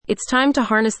It's time to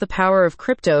harness the power of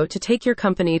crypto to take your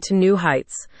company to new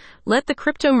heights. Let the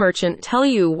crypto merchant tell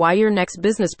you why your next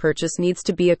business purchase needs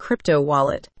to be a crypto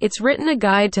wallet. It's written a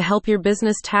guide to help your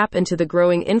business tap into the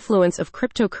growing influence of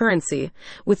cryptocurrency,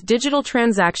 with digital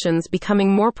transactions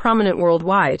becoming more prominent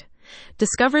worldwide.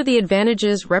 Discover the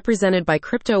advantages represented by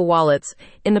crypto wallets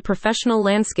in the professional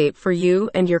landscape for you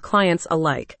and your clients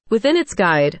alike. Within its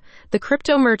guide, the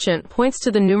crypto merchant points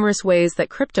to the numerous ways that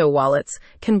crypto wallets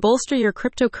can bolster your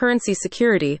cryptocurrency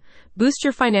security, boost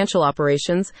your financial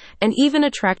operations, and even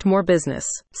attract more business.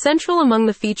 Central among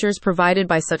the features provided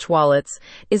by such wallets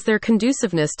is their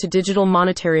conduciveness to digital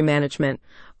monetary management,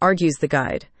 argues the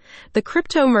guide. The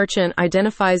crypto merchant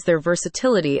identifies their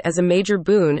versatility as a major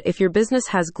boon if your business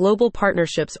has global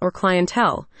partnerships or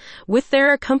clientele, with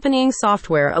their accompanying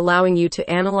software allowing you to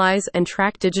analyze and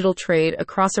track digital trade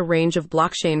across a range of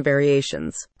blockchain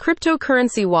variations.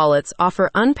 Cryptocurrency wallets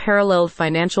offer unparalleled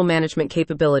financial management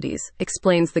capabilities,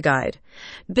 explains the guide.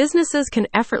 Businesses can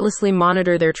effortlessly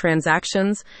monitor their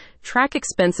transactions, track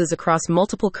expenses across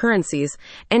multiple currencies,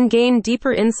 and gain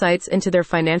deeper insights into their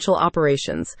financial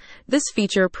operations. This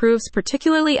feature proves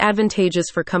particularly advantageous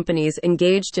for companies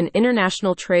engaged in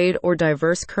international trade or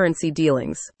diverse currency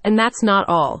dealings. And that's not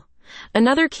all.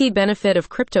 Another key benefit of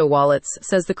crypto wallets,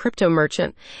 says the crypto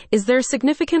merchant, is their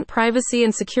significant privacy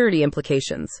and security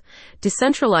implications.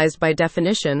 Decentralized by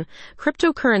definition,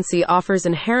 cryptocurrency offers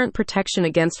inherent protection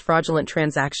against fraudulent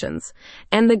transactions,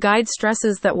 and the guide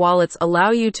stresses that wallets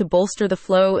allow you to bolster the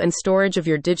flow and storage of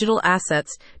your digital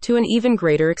assets to an even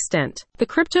greater extent. The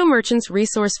crypto merchant's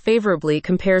resource favorably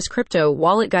compares crypto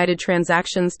wallet-guided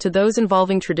transactions to those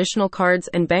involving traditional cards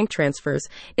and bank transfers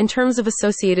in terms of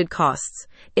associated costs.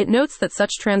 It notes that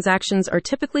such transactions are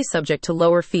typically subject to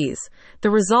lower fees.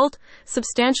 The result?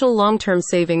 Substantial long-term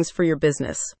savings for your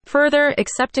business. Further,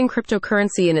 accepting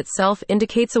cryptocurrency in itself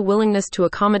indicates a willingness to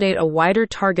accommodate a wider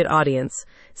target audience,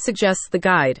 suggests the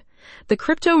guide. The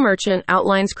crypto merchant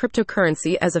outlines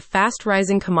cryptocurrency as a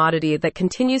fast-rising commodity that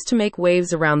continues to make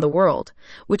waves around the world,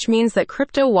 which means that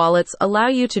crypto wallets allow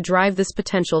you to drive this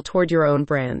potential toward your own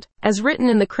brand. As written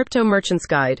in the Crypto Merchant's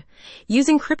Guide,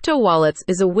 using crypto wallets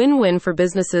is a win-win for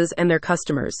businesses and their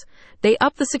customers. They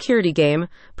up the security game,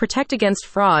 protect against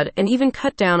fraud, and even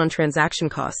cut down on transaction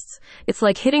costs. It's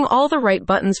like hitting all the right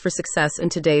buttons for success in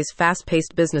today's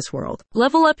fast-paced business world.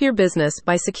 Level up your business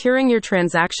by securing your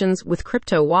transactions with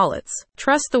crypto wallets.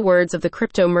 Trust the words of the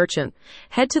crypto merchant.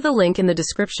 Head to the link in the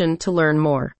description to learn more.